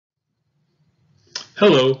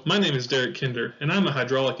Hello, my name is Derek Kinder, and I'm a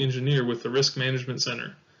hydraulic engineer with the Risk Management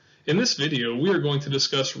Center. In this video, we are going to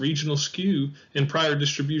discuss regional skew and prior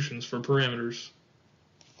distributions for parameters.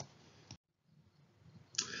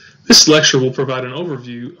 This lecture will provide an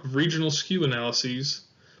overview of regional skew analyses,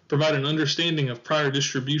 provide an understanding of prior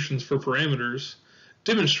distributions for parameters,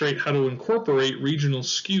 demonstrate how to incorporate regional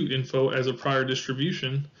skew info as a prior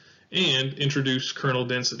distribution, and introduce kernel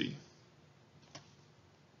density.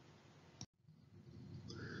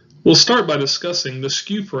 We'll start by discussing the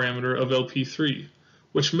skew parameter of LP3,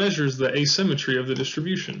 which measures the asymmetry of the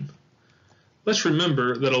distribution. Let's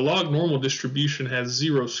remember that a log normal distribution has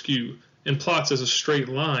zero skew and plots as a straight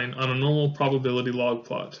line on a normal probability log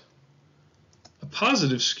plot. A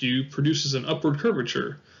positive skew produces an upward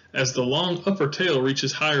curvature as the long upper tail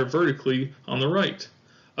reaches higher vertically on the right.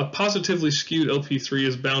 A positively skewed LP3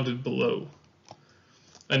 is bounded below.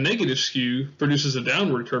 A negative skew produces a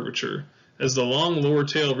downward curvature as the long lower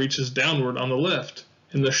tail reaches downward on the left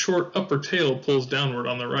and the short upper tail pulls downward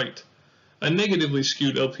on the right. A negatively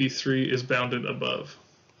skewed LP3 is bounded above.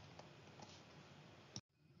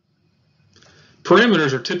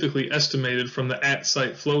 Parameters are typically estimated from the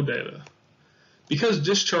at-site flow data. Because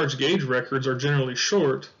discharge gauge records are generally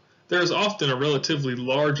short, there is often a relatively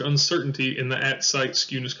large uncertainty in the at-site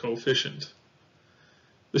skewness coefficient.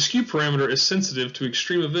 The skew parameter is sensitive to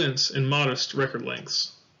extreme events and modest record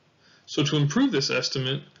lengths. So to improve this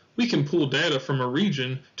estimate, we can pull data from a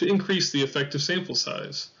region to increase the effective sample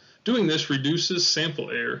size. Doing this reduces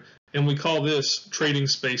sample error, and we call this trading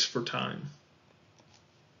space for time.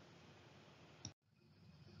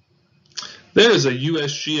 There is a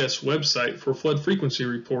USGS website for flood frequency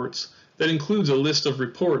reports that includes a list of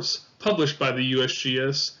reports published by the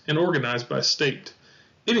USGS and organized by state.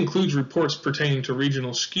 It includes reports pertaining to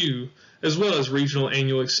regional skew, as well as regional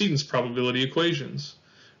annual exceedance probability equations.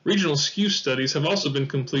 Regional skew studies have also been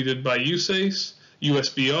completed by USACE,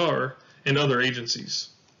 USBR, and other agencies.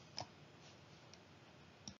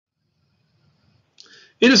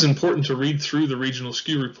 It is important to read through the regional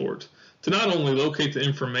skew report to not only locate the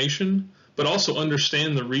information, but also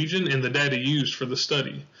understand the region and the data used for the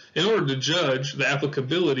study in order to judge the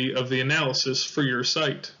applicability of the analysis for your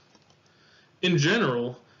site. In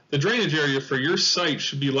general, the drainage area for your site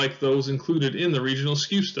should be like those included in the regional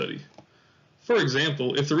skew study. For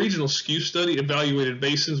example, if the regional skew study evaluated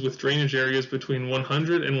basins with drainage areas between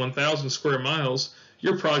 100 and 1,000 square miles,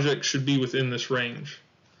 your project should be within this range.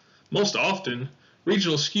 Most often,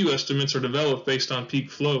 regional skew estimates are developed based on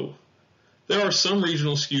peak flow. There are some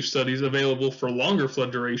regional skew studies available for longer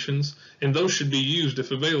flood durations, and those should be used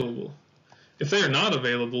if available. If they are not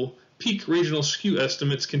available, peak regional skew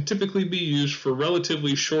estimates can typically be used for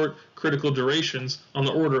relatively short critical durations on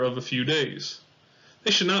the order of a few days.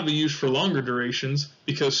 They should not be used for longer durations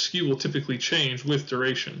because skew will typically change with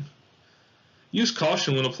duration. Use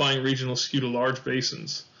caution when applying regional skew to large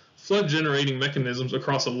basins. Flood generating mechanisms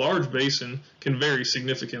across a large basin can vary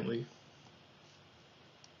significantly.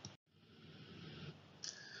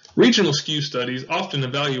 Regional skew studies often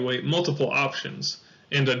evaluate multiple options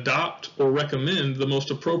and adopt or recommend the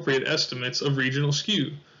most appropriate estimates of regional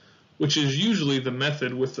skew, which is usually the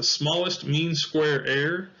method with the smallest mean square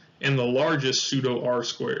error and the largest pseudo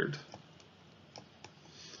R-squared.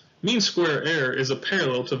 Mean square error is a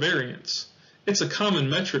parallel to variance. It's a common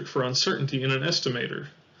metric for uncertainty in an estimator.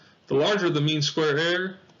 The larger the mean square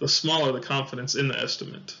error, the smaller the confidence in the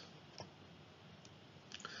estimate.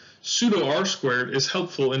 Pseudo R-squared is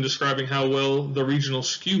helpful in describing how well the regional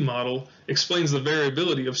skew model explains the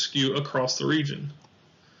variability of skew across the region.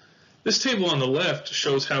 This table on the left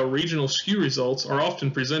shows how regional skew results are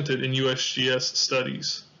often presented in USGS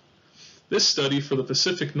studies. This study for the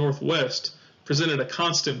Pacific Northwest presented a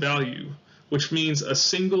constant value, which means a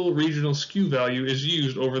single regional skew value is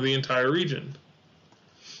used over the entire region.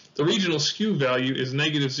 The regional skew value is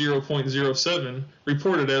negative 0.07,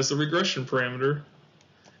 reported as the regression parameter,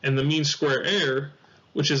 and the mean square error,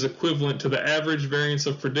 which is equivalent to the average variance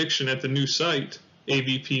of prediction at the new site,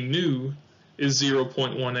 AVP new, is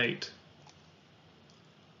 0.18.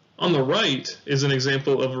 On the right is an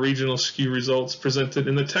example of regional skew results presented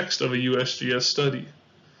in the text of a USGS study.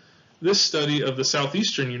 This study of the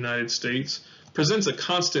southeastern United States presents a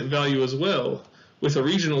constant value as well, with a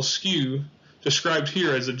regional skew described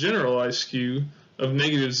here as a generalized skew of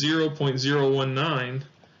negative 0.019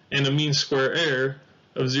 and a mean square error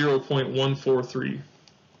of 0.143.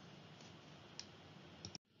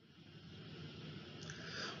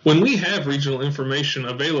 When we have regional information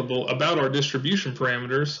available about our distribution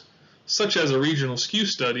parameters, such as a regional skew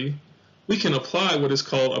study, we can apply what is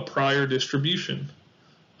called a prior distribution.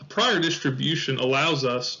 A Prior distribution allows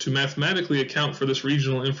us to mathematically account for this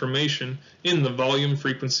regional information in the volume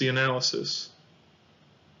frequency analysis.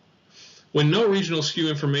 When no regional skew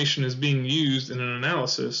information is being used in an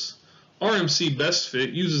analysis,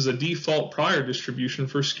 RMC-BestFit uses a default prior distribution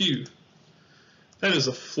for skew. That is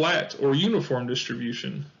a flat or uniform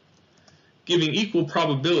distribution, giving equal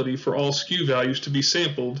probability for all skew values to be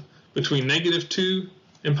sampled between -2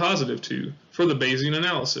 and +2 for the Bayesian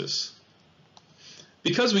analysis.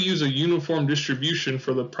 Because we use a uniform distribution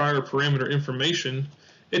for the prior parameter information,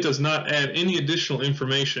 it does not add any additional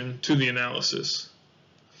information to the analysis.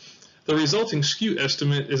 The resulting skew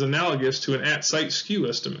estimate is analogous to an at-site skew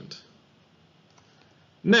estimate.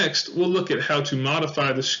 Next, we'll look at how to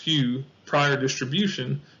modify the skew prior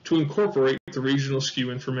distribution to incorporate the regional skew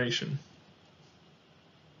information.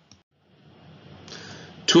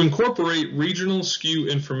 To incorporate regional skew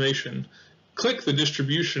information, click the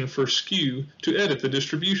distribution for skew to edit the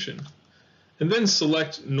distribution, and then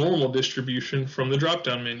select Normal Distribution from the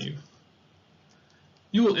drop-down menu.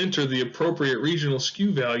 You will enter the appropriate regional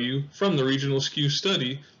skew value from the regional skew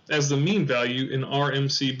study as the mean value in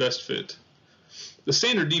RMC-BestFit. The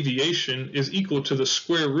standard deviation is equal to the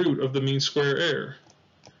square root of the mean square error.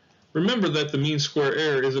 Remember that the mean square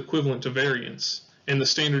error is equivalent to variance, and the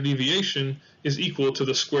standard deviation is equal to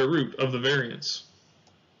the square root of the variance.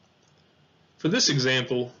 For this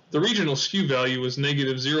example, the regional skew value was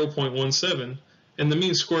 -0.17 and the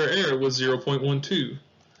mean square error was 0.12.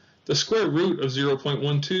 The square root of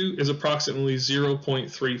 0.12 is approximately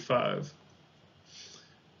 0.35.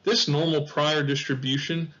 This normal prior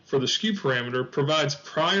distribution for the skew parameter provides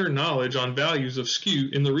prior knowledge on values of skew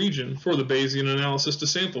in the region for the Bayesian analysis to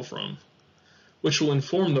sample from, which will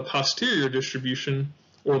inform the posterior distribution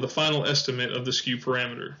or the final estimate of the skew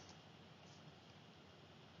parameter.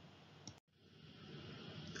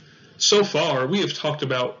 So far, we have talked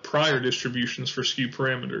about prior distributions for skew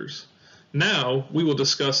parameters. Now, we will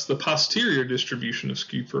discuss the posterior distribution of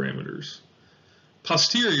skew parameters.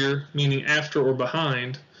 Posterior, meaning after or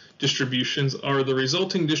behind, distributions are the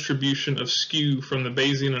resulting distribution of skew from the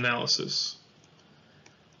Bayesian analysis.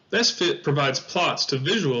 BestFit provides plots to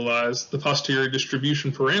visualize the posterior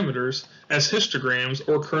distribution parameters as histograms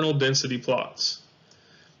or kernel density plots.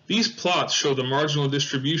 These plots show the marginal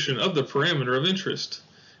distribution of the parameter of interest.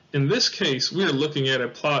 In this case, we are looking at a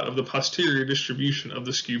plot of the posterior distribution of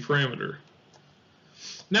the skew parameter.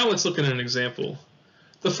 Now let's look at an example.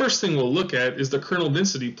 The first thing we'll look at is the kernel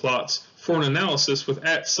density plots for an analysis with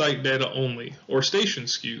at-site data only, or station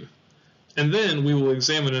skew. And then we will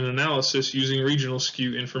examine an analysis using regional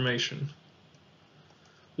skew information.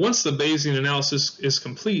 Once the Bayesian analysis is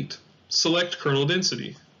complete, select kernel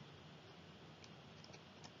density.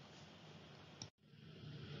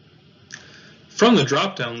 From the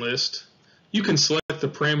drop-down list, you can select the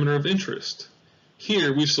parameter of interest.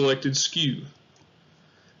 Here we've selected skew.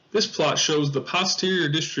 This plot shows the posterior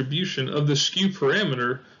distribution of the skew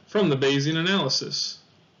parameter from the Bayesian analysis.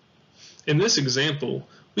 In this example,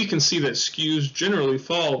 we can see that skews generally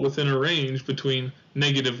fall within a range between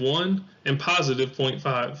 -1 and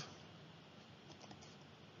 +0.5.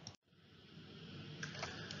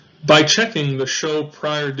 By checking the Show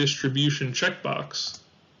Prior Distribution checkbox,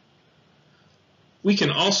 we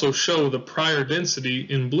can also show the prior density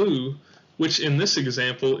in blue, which in this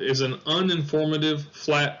example is an uninformative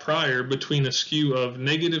flat prior between a skew of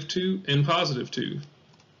 -2 and +2.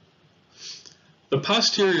 The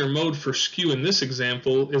posterior mode for skew in this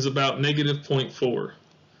example is about -0.4.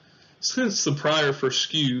 Since the prior for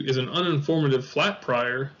skew is an uninformative flat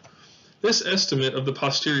prior, this estimate of the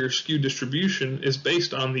posterior skew distribution is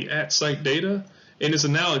based on the at-site data and is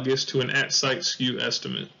analogous to an at-site skew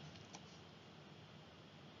estimate.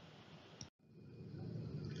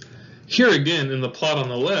 Here again in the plot on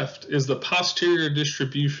the left is the posterior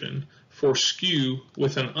distribution for skew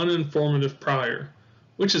with an uninformative prior,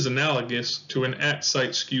 which is analogous to an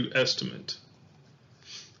at-site skew estimate.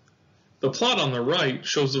 The plot on the right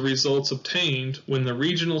shows the results obtained when the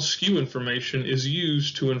regional skew information is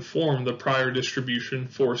used to inform the prior distribution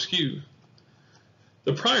for skew.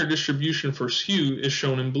 The prior distribution for skew is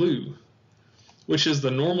shown in blue, which is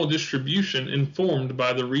the normal distribution informed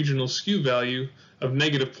by the regional skew value of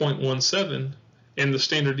 -0.17 and the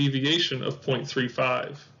standard deviation of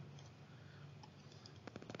 0.35.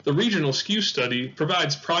 The regional skew study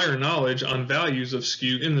provides prior knowledge on values of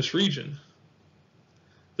skew in this region.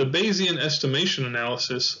 The Bayesian estimation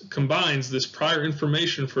analysis combines this prior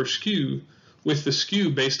information for skew with the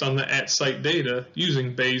skew based on the at-site data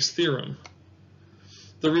using Bayes' theorem.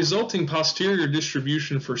 The resulting posterior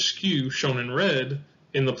distribution for skew, shown in red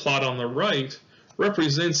in the plot on the right,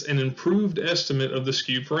 represents an improved estimate of the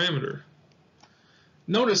skew parameter.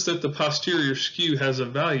 Notice that the posterior skew has a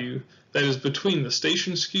value that is between the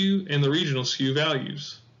station skew and the regional skew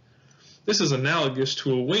values. This is analogous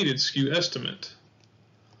to a weighted skew estimate.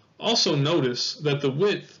 Also notice that the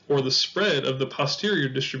width or the spread of the posterior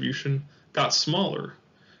distribution got smaller,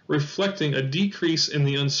 reflecting a decrease in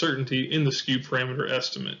the uncertainty in the skew parameter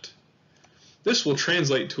estimate. This will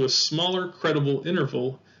translate to a smaller credible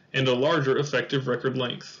interval and a larger effective record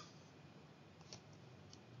length.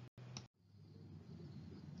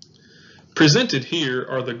 Presented here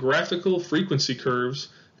are the graphical frequency curves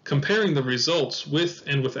comparing the results with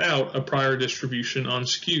and without a prior distribution on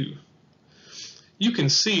skew. You can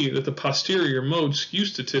see that the posterior mode skew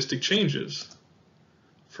statistic changes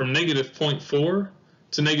from -0.4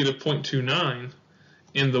 to -0.29,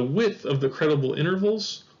 and the width of the credible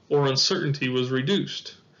intervals or uncertainty was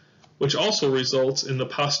reduced, which also results in the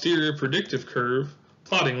posterior predictive curve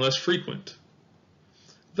plotting less frequent.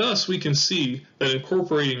 Thus, we can see that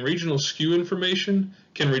incorporating regional skew information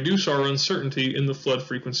can reduce our uncertainty in the flood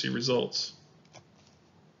frequency results.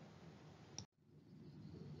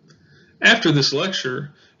 After this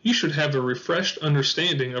lecture, you should have a refreshed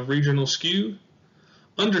understanding of regional skew,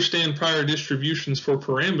 understand prior distributions for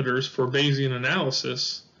parameters for Bayesian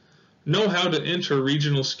analysis, know how to enter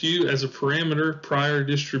regional skew as a parameter prior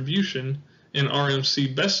distribution in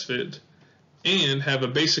RMC-BestFit, and have a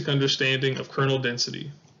basic understanding of kernel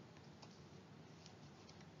density.